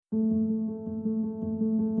Good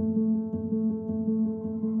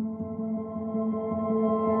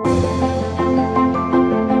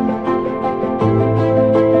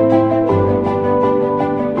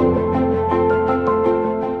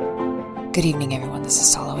evening, everyone. This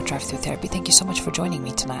is Sala with Drive Through Therapy. Thank you so much for joining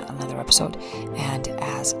me tonight on another episode. And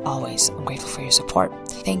as always, I'm grateful for your support.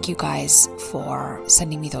 Thank you guys for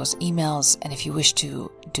sending me those emails. And if you wish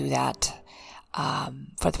to do that,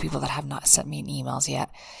 for the people that have not sent me emails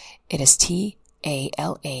yet, it is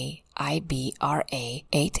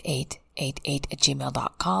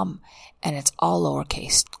TALAIBRA8888@gmail.com. And it's all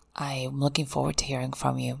lowercase. I'm looking forward to hearing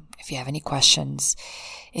from you. If you have any questions,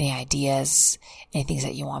 any ideas,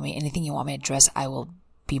 anything you want me to address, I will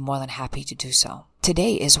be more than happy to do so.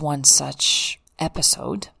 Today is one such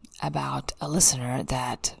episode about a listener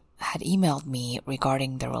that had emailed me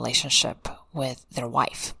regarding their relationship with their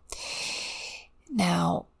wife.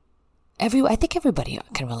 Now, I think everybody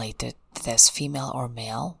can relate to this, female or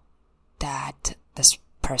male, that this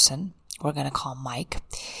person, we're going to call Mike,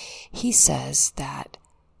 he says that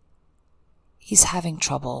he's having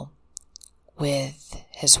trouble with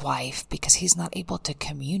his wife because he's not able to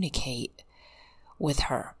communicate with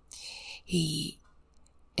her. He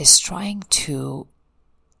is trying to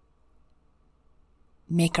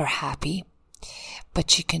make her happy,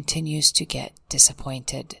 but she continues to get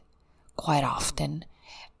disappointed quite often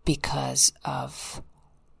because of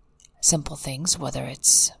simple things, whether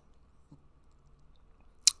it's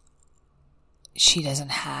she doesn't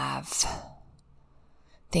have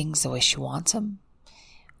things the way she wants them,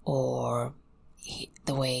 or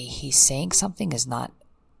the way he's saying something is not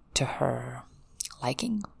to her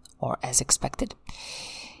liking or as expected.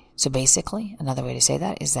 So basically, another way to say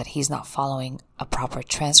that is that he's not following a proper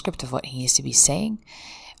transcript of what he needs to be saying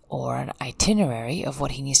or an itinerary of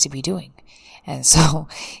what he needs to be doing. And so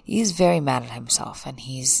he's very mad at himself, and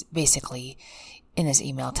he's basically in his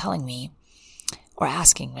email telling me, or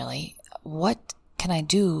asking really, what can I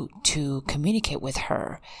do to communicate with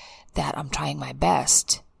her that I'm trying my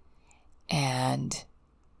best and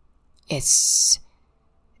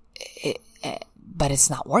but it's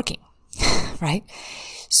not working, right?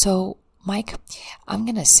 So, Mike, I'm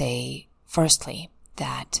going to say firstly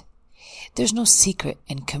that there's no secret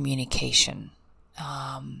in communication.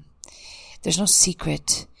 There's no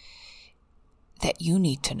secret that you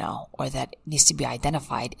need to know or that needs to be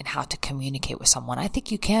identified in how to communicate with someone. I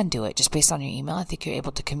think you can do it just based on your email. I think you're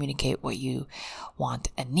able to communicate what you want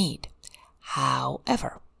and need.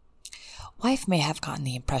 However, wife may have gotten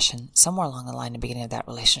the impression somewhere along the line in the beginning of that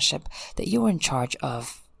relationship that you were in charge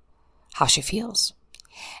of how she feels.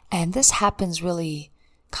 And this happens really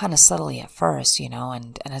kind of subtly at first, and I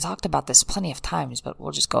talked about this plenty of times, but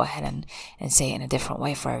we'll just go ahead and say it in a different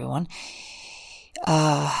way for everyone.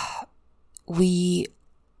 We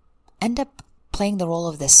end up playing the role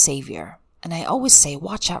of the savior. And I always say,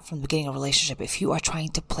 watch out from the beginning of a relationship if you are trying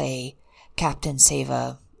to play Captain Save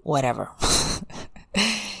whatever.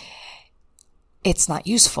 It's not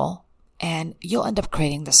useful, and you'll end up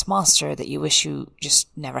creating this monster that you wish you just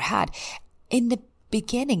never had. In the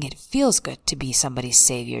beginning, it feels good to be somebody's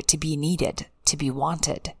savior, to be needed, to be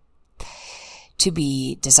wanted, to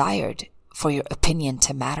be desired, for your opinion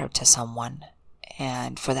to matter to someone,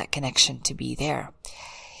 and for that connection to be there.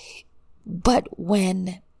 But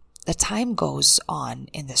when the time goes on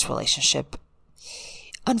in this relationship,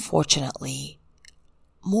 unfortunately,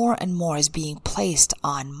 more and more is being placed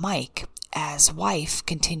on Mike as wife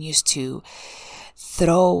continues to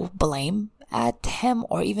throw blame at him,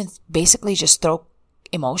 or even basically just throw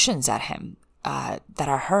emotions at him that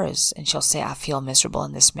are hers. And she'll say, I feel miserable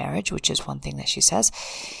in this marriage, which is one thing that she says.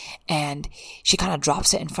 And she kind of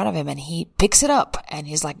drops it in front of him, and he picks it up, and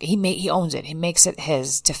he's like, he owns it. He makes it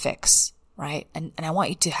his to fix, right? And I want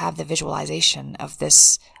you to have the visualization of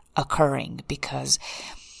this occurring, because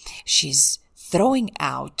she's throwing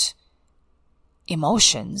out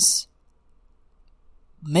emotions,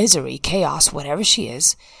 misery, chaos, whatever she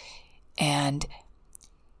is, and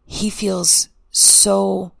he feels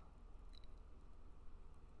so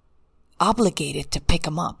obligated to pick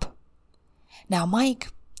them up. Now, Mike,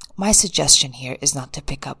 my suggestion here is not to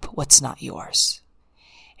pick up what's not yours.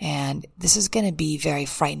 And this is going to be very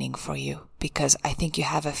frightening for you, because I think you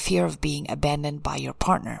have a fear of being abandoned by your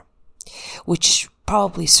partner, which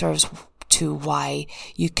probably serves to why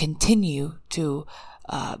you continue to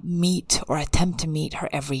meet or attempt to meet her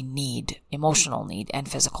every need, emotional need and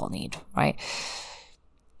physical need, right?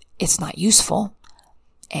 It's not useful,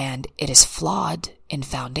 and it is flawed in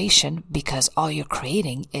foundation, because all you're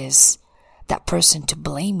creating is that person to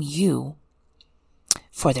blame you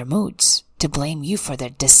for their moods, to blame you for their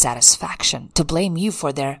dissatisfaction, to blame you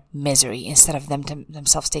for their misery instead of them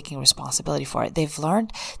themselves taking responsibility for it. They've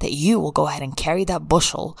learned that you will go ahead and carry that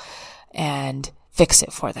bushel and fix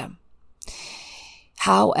it for them.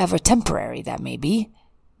 However temporary that may be,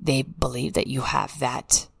 they believe that you have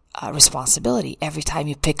that responsibility every time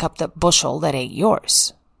you pick up the bushel that ain't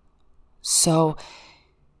yours. So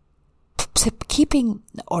keeping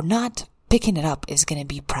or not picking it up is going to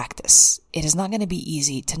be practice. It is not going to be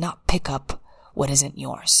easy to not pick up what isn't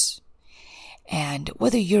yours. And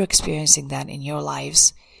whether you're experiencing that in your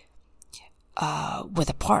lives with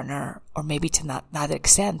a partner, or maybe to not that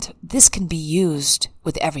extent, this can be used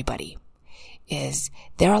with everybody. Is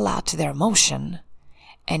they're allowed to their emotion,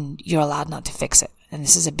 and you're allowed not to fix it. And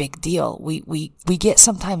this is a big deal. We get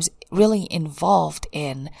sometimes really involved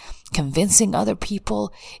in convincing other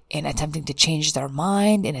people, in attempting to change their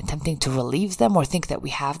mind, in attempting to relieve them or think that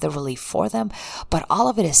we have the relief for them. But all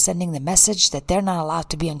of it is sending the message that they're not allowed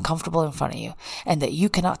to be uncomfortable in front of you, and that you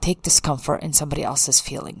cannot take discomfort in somebody else's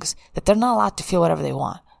feelings, that they're not allowed to feel whatever they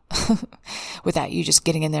want. Without you just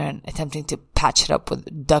getting in there and attempting to patch it up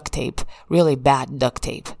with duct tape, really bad duct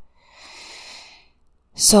tape.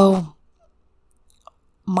 So,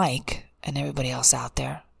 Mike and everybody else out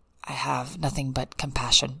there, I have nothing but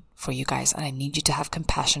compassion for you guys, and I need you to have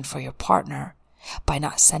compassion for your partner by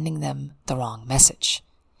not sending them the wrong message.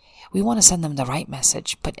 We want to send them the right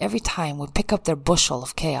message, but every time we pick up their bushel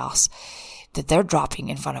of chaos that they're dropping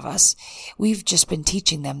in front of us, we've just been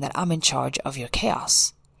teaching them that I'm in charge of your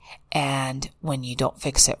chaos. And when you don't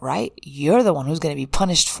fix it right, you're the one who's going to be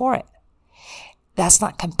punished for it. That's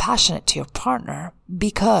not compassionate to your partner,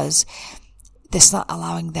 because that's not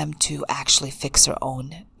allowing them to actually fix their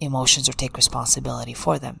own emotions or take responsibility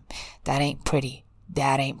for them. That ain't pretty.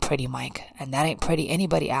 That ain't pretty, Mike. And that ain't pretty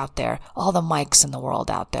anybody out there, all the Mikes in the world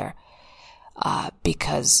out there.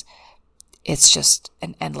 Because it's just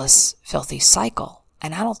an endless, filthy cycle.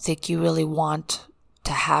 And I don't think you really want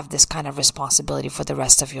to have this kind of responsibility for the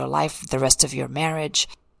rest of your life, the rest of your marriage.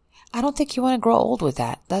 I don't think you want to grow old with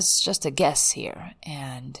that. That's just a guess here.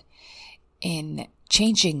 And in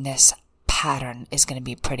changing this pattern is going to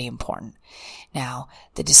be pretty important. Now,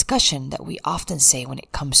 the discussion that we often say when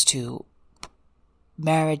it comes to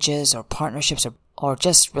marriages or partnerships or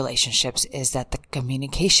just relationships is that the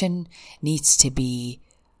communication needs to be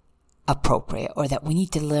appropriate, or that we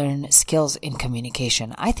need to learn skills in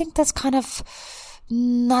communication. I think that's kind of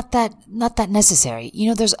not that necessary. You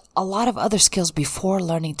know, there's a lot of other skills before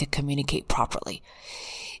learning to communicate properly.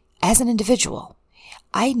 As an individual,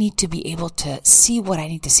 I need to be able to see what I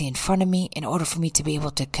need to see in front of me in order for me to be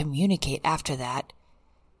able to communicate after that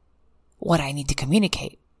what I need to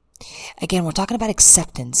communicate. Again, we're talking about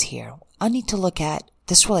acceptance here. I need to look at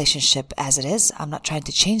this relationship as it is. I'm not trying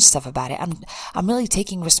to change stuff about it. I'm really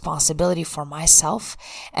taking responsibility for myself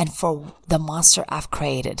and for the monster I've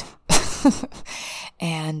created.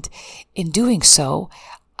 And in doing so,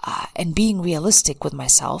 and being realistic with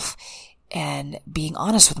myself and being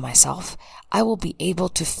honest with myself, I will be able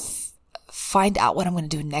to find out what I'm going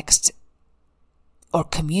to do next, or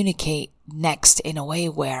communicate next in a way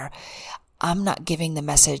where I'm not giving the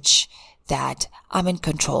message that I'm in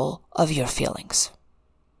control of your feelings.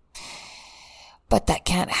 But that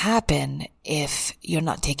can't happen if you're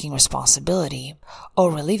not taking responsibility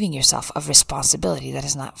or relieving yourself of responsibility that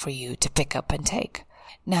is not for you to pick up and take.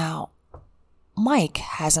 Now, Mike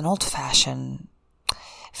has an old-fashioned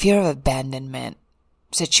fear of abandonment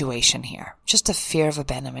situation here. Just a fear of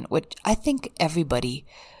abandonment, which I think everybody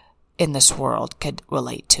in this world could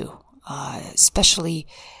relate to, especially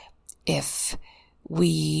if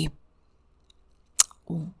we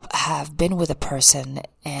have been with a person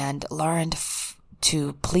and learned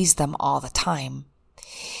to please them all the time.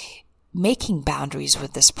 Making boundaries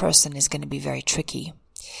with this person is going to be very tricky,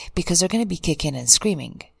 because they're going to be kicking and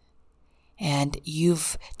screaming. And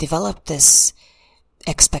you've developed this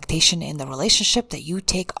expectation in the relationship that you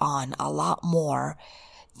take on a lot more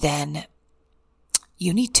than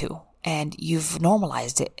you need to. And you've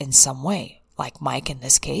normalized it in some way. Like Mike, in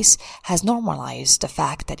this case, has normalized the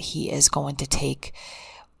fact that he is going to take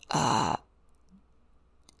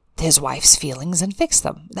his wife's feelings and fix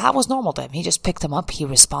them. That was normal to him. He just picked them up. He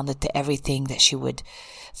responded to everything that she would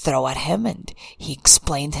throw at him, and he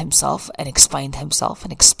explained himself and explained himself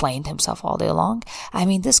and explained himself all day long. I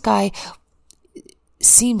mean, this guy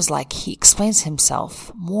seems like he explains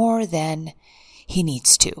himself more than he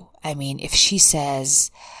needs to. I mean, if she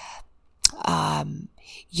says,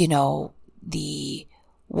 the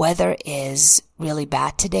weather is really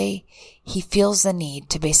bad today, he feels the need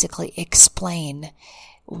to basically explain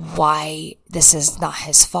why this is not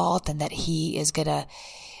his fault and that he is going to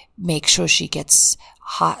make sure she gets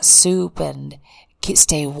hot soup and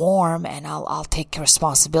stay warm, and I'll take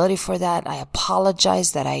responsibility for that. I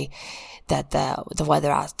apologize that the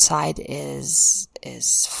weather outside is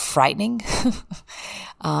frightening.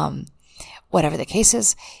 Whatever the case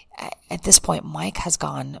is, at this point, Mike has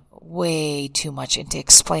gone way too much into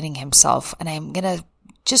explaining himself, and I'm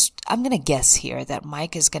gonna guess here that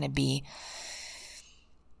Mike is gonna be,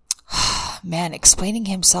 explaining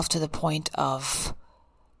himself to the point of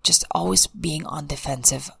just always being on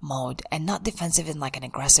defensive mode, and not defensive in like an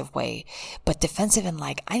aggressive way, but defensive in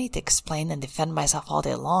like, I need to explain and defend myself all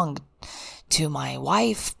day long to my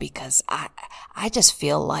wife because I just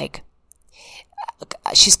feel like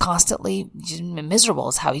she's constantly miserable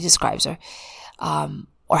is how he describes her,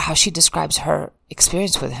 or how she describes her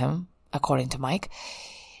experience with him, according to Mike.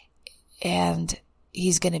 And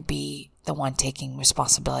he's going to be the one taking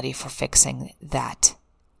responsibility for fixing that.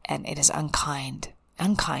 And it is unkind.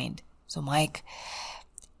 So Mike,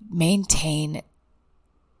 maintain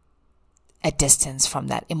a distance from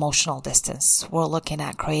that, emotional distance. We're looking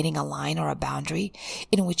at creating a line or a boundary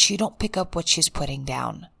in which you don't pick up what she's putting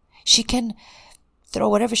down. She can throw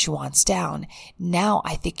whatever she wants down. Now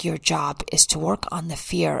I think your job is to work on the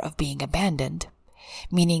fear of being abandoned,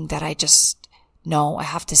 meaning that I just know I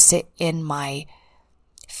have to sit in my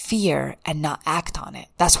fear and not act on it.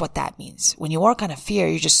 That's what that means. When you work on a fear,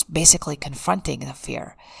 you're just basically confronting the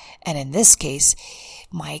fear. And in this case,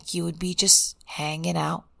 Mike, you would be just hanging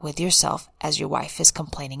out with yourself as your wife is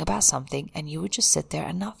complaining about something, and you would just sit there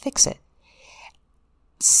and not fix it.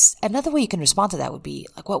 Another way you can respond to that would be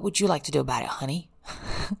like, what would you like to do about it, honey?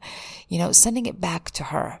 Sending it back to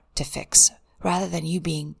her to fix rather than you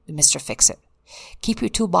being Mr. Fix-It. Keep your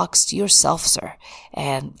toolbox to yourself, sir,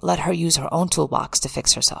 and let her use her own toolbox to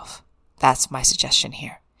fix herself. That's my suggestion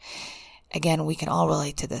here. Again, we can all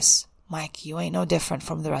relate to this. Mike, you ain't no different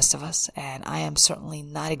from the rest of us, and I am certainly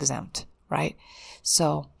not exempt, right?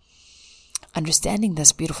 So, understanding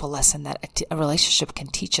this beautiful lesson that a relationship can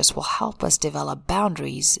teach us will help us develop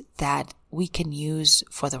boundaries that we can use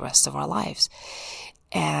for the rest of our lives.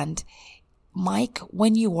 And Mike,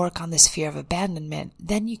 when you work on this fear of abandonment,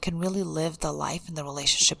 then you can really live the life and the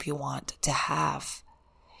relationship you want to have.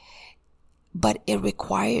 But it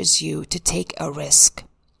requires you to take a risk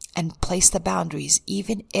and place the boundaries,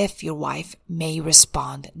 even if your wife may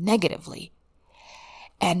respond negatively.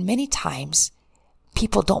 And many times,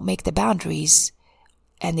 people don't make the boundaries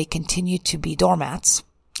and they continue to be doormats,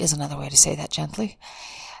 is another way to say that gently,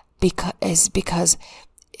 because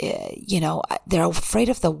they're afraid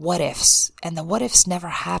of the what ifs, and the what ifs never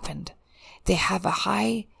happened. They have a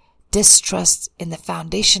high distrust in the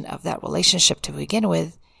foundation of that relationship to begin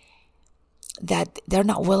with, that they're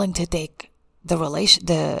not willing to take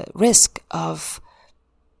the risk of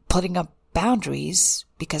putting up boundaries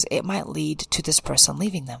because it might lead to this person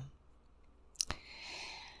leaving them.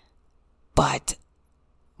 But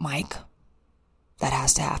Mike, that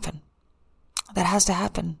has to happen. That has to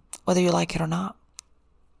happen, whether you like it or not.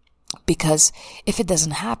 Because if it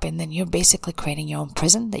doesn't happen, then you're basically creating your own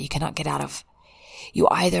prison that you cannot get out of. You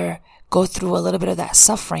either go through a little bit of that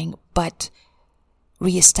suffering, but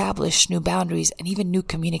reestablish new boundaries and even new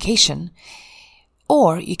communication,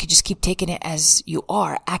 or you could just keep taking it as you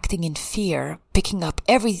are, acting in fear, picking up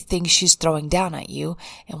everything she's throwing down at you,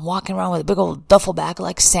 and walking around with a big old duffel bag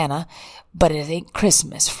like Santa, but it ain't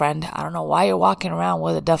Christmas, friend. I don't know why you're walking around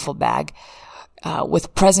with a duffel bag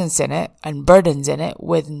with presents in it and burdens in it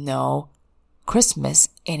with no Christmas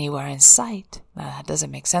anywhere in sight. Now, that doesn't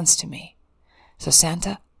make sense to me. So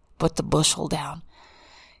Santa, put the bushel down.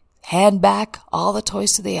 Hand back all the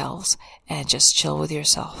toys to the elves and just chill with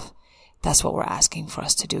yourself. That's what we're asking for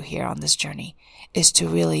us to do here on this journey, is to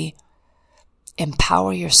really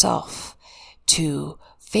empower yourself to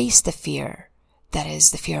face the fear that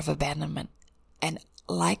is the fear of abandonment. And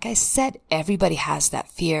like I said, everybody has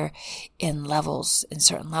that fear in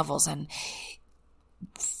certain levels. And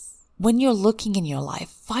when you're looking in your life,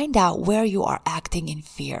 find out where you are acting in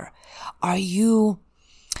fear. Are you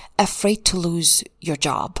afraid to lose your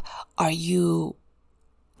job? Are you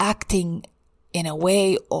acting in a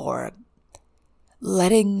way or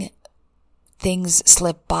letting things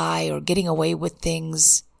slip by, or getting away with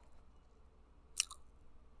things,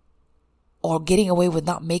 or getting away with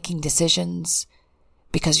not making decisions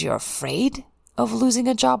because you're afraid of losing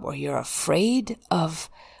a job, or you're afraid of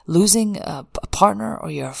losing a partner,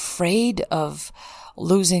 or you're afraid of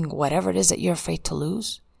losing whatever it is that you're afraid to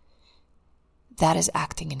lose? that is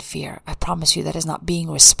acting in fear. I promise you that is not being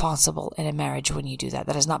responsible in a marriage when you do that.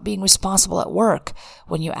 That is not being responsible at work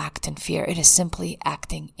when you act in fear. It is simply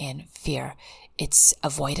acting in fear. It's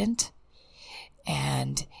avoidant,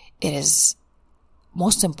 and it is,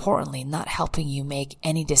 most importantly, not helping you make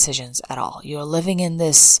any decisions at all. You're living in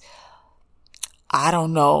this, I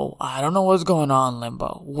don't know what's going on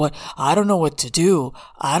limbo. I don't know what to do.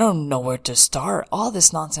 I don't know where to start. All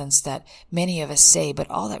this nonsense that many of us say, but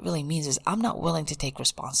all that really means is I'm not willing to take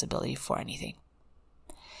responsibility for anything.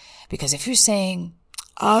 Because if you're saying,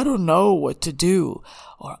 I don't know what to do,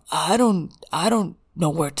 or I don't know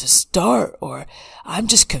where to start, or I'm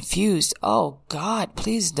just confused. Oh God,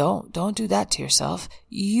 please don't do that to yourself.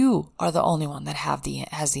 You are the only one that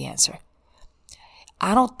has the answer.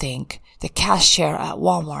 I don't think the cashier at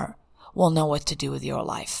Walmart will know what to do with your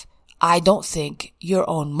life. I don't think your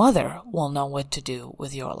own mother will know what to do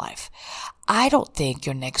with your life. I don't think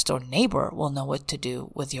your next door neighbor will know what to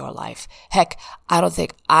do with your life. Heck, I don't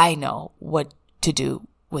think I know what to do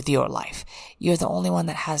with your life. You're the only one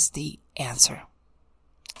that has the answer.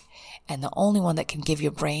 And the only one that can give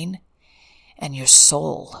your brain and your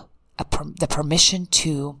soul the permission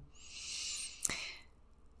to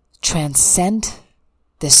transcend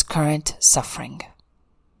this current suffering.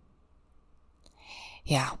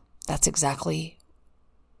 Yeah, that's exactly,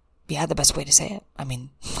 the best way to say it. I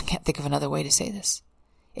mean, I can't think of another way to say this.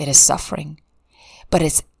 It is suffering, but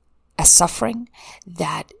it's a suffering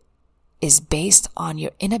that is based on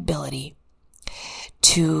your inability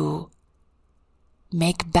to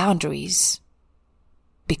make boundaries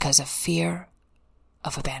because of fear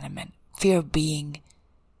of abandonment, fear of being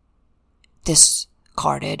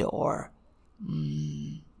discarded or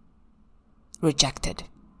rejected.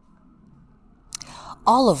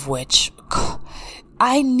 All of which,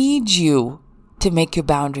 I need you to make your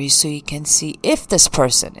boundaries so you can see if this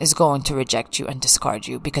person is going to reject you and discard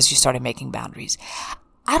you because you started making boundaries.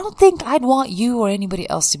 I don't think I'd want you or anybody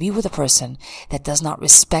else to be with a person that does not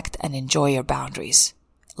respect and enjoy your boundaries,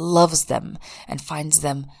 loves them, and finds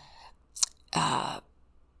them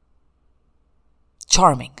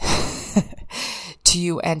charming to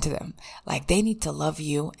you and to them. Like, they need to love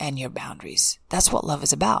you and your boundaries. That's what love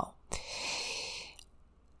is about.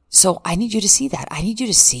 So I need you to see that. I need you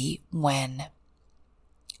to see when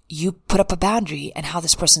you put up a boundary and how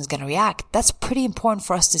this person is going to react. That's pretty important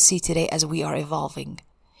for us to see today as we are evolving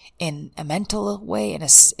in a mental way, in a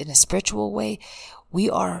spiritual way. We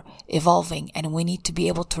are evolving, and we need to be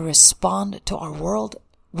able to respond to our world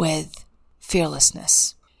with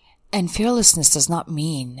fearlessness. And fearlessness does not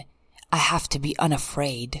mean I have to be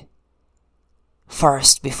unafraid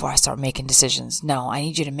first before I start making decisions. No, I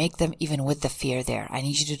need you to make them even with the fear there. I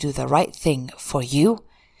need you to do the right thing for you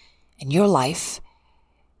and your life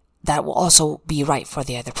that will also be right for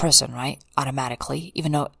the other person, right? Automatically,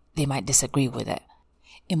 even though they might disagree with it.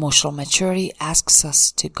 Emotional maturity asks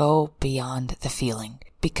us to go beyond the feeling,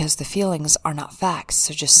 because the feelings are not facts.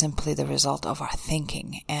 They're just simply the result of our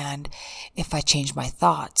thinking. And if I change my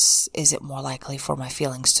thoughts, is it more likely for my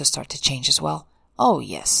feelings to start to change as well? Oh,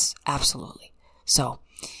 yes, absolutely. So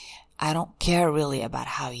I don't care really about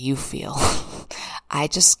how you feel. I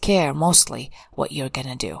just care mostly what you're going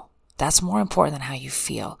to do. That's more important than how you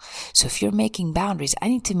feel. So if you're making boundaries, I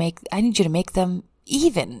need you to make them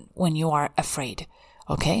even when you are afraid,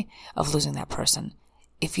 okay, of losing that person.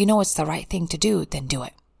 If you know it's the right thing to do, then do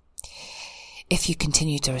it. If you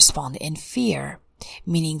continue to respond in fear,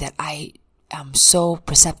 meaning that I am so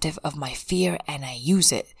perceptive of my fear and I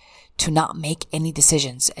use it to not make any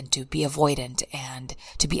decisions and to be avoidant and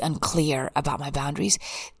to be unclear about my boundaries,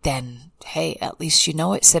 then hey, at least you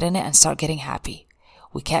know it, sit in it and start getting happy.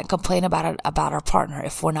 We can't complain about our partner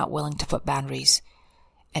if we're not willing to put boundaries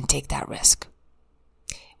and take that risk.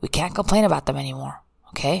 We can't complain about them anymore,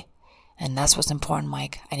 okay? And that's what's important,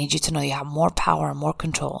 Mike. I need you to know you have more power and more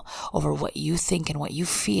control over what you think and what you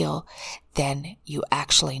feel than you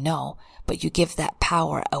actually know. But you give that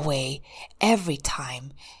power away every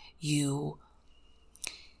time you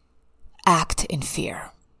act in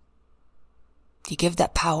fear. You give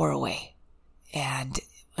that power away. And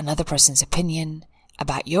another person's opinion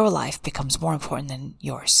about your life becomes more important than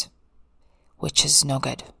yours, which is no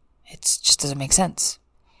good. It just doesn't make sense.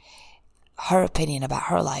 Her opinion about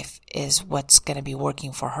her life is what's going to be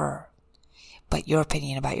working for her. But your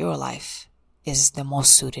opinion about your life is the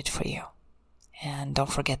most suited for you. And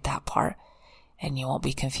don't forget that part, and you won't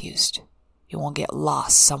be confused. You won't get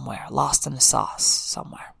lost somewhere, lost in the sauce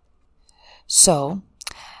somewhere. So,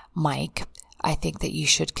 Mike, I think that you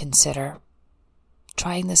should consider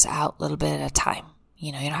trying this out a little bit at a time.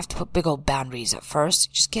 You don't have to put big old boundaries at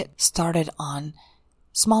first. Just get started on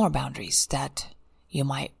smaller boundaries that you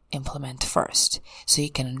might implement first, so you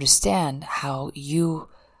can understand how you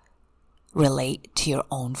relate to your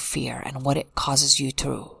own fear and what it causes you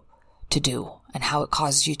to do and how it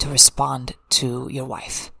causes you to respond to your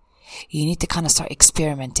wife. You need to kind of start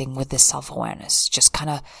experimenting with this self-awareness. Just kind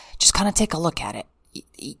of take a look at it.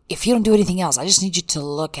 If you don't do anything else, I just need you to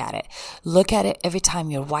look at it. Look at it every time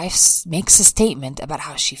your wife makes a statement about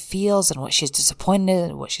how she feels and what she's disappointed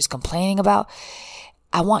in and what she's complaining about.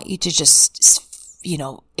 I want you to just,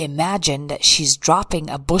 imagine that she's dropping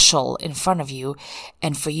a bushel in front of you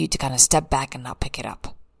and for you to kind of step back and not pick it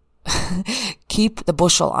up. Keep the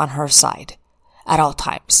bushel on her side at all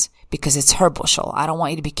times because it's her bushel. I don't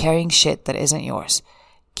want you to be carrying shit that isn't yours.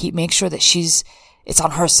 Make sure that it's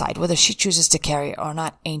on her side. Whether she chooses to carry it or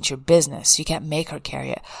not ain't your business. You can't make her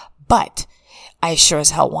carry it. But I sure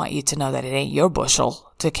as hell want you to know that it ain't your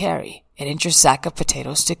bushel to carry. It ain't your sack of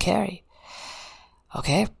potatoes to carry.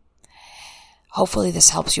 Okay? Hopefully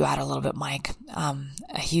this helps you out a little bit, Mike.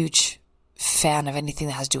 A huge fan of anything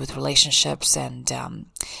that has to do with relationships, and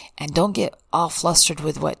don't get all flustered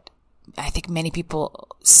with what I think many people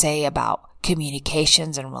say about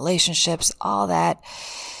communications and relationships. All that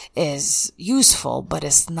is useful, but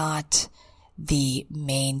it's not the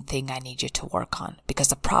main thing I need you to work on, because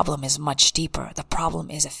the problem is much deeper. The problem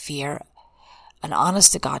is a fear, an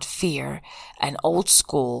honest to God fear, an old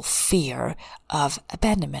school fear of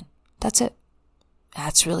abandonment. That's it.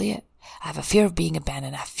 That's really it. I have a fear of being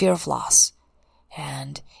abandoned. I have fear of loss.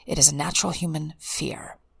 And it is a natural human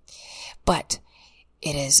fear. But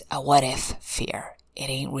it is a what if fear. It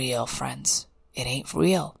ain't real, friends. It ain't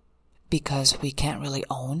real. Because we can't really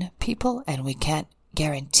own people and we can't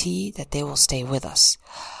guarantee that they will stay with us.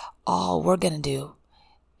 All we're going to do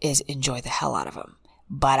is enjoy the hell out of them.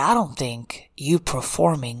 But I don't think you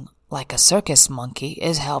performing like a circus monkey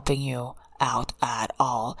is helping you out at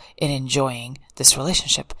all in enjoying this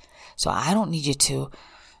relationship. So I don't need you to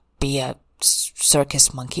be a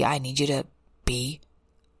circus monkey. I need you to be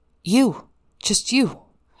you, just you,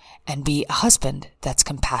 and be a husband that's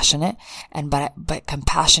compassionate. But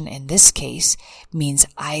compassion in this case means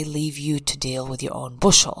I leave you to deal with your own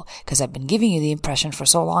bushel, because I've been giving you the impression for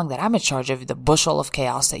so long that I'm in charge of the bushel of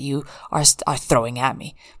chaos that you are throwing at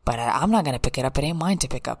me. But I'm not going to pick it up. It ain't mine to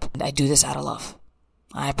pick up. I do this out of love.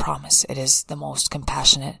 I promise it is the most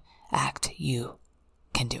compassionate act you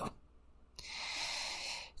can do.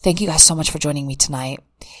 Thank you guys so much for joining me tonight.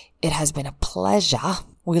 It has been a pleasure.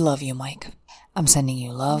 We love you, Mike. I'm sending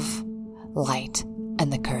you love, light,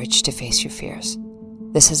 and the courage to face your fears.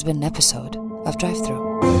 This has been an episode of Drive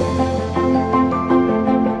Thru.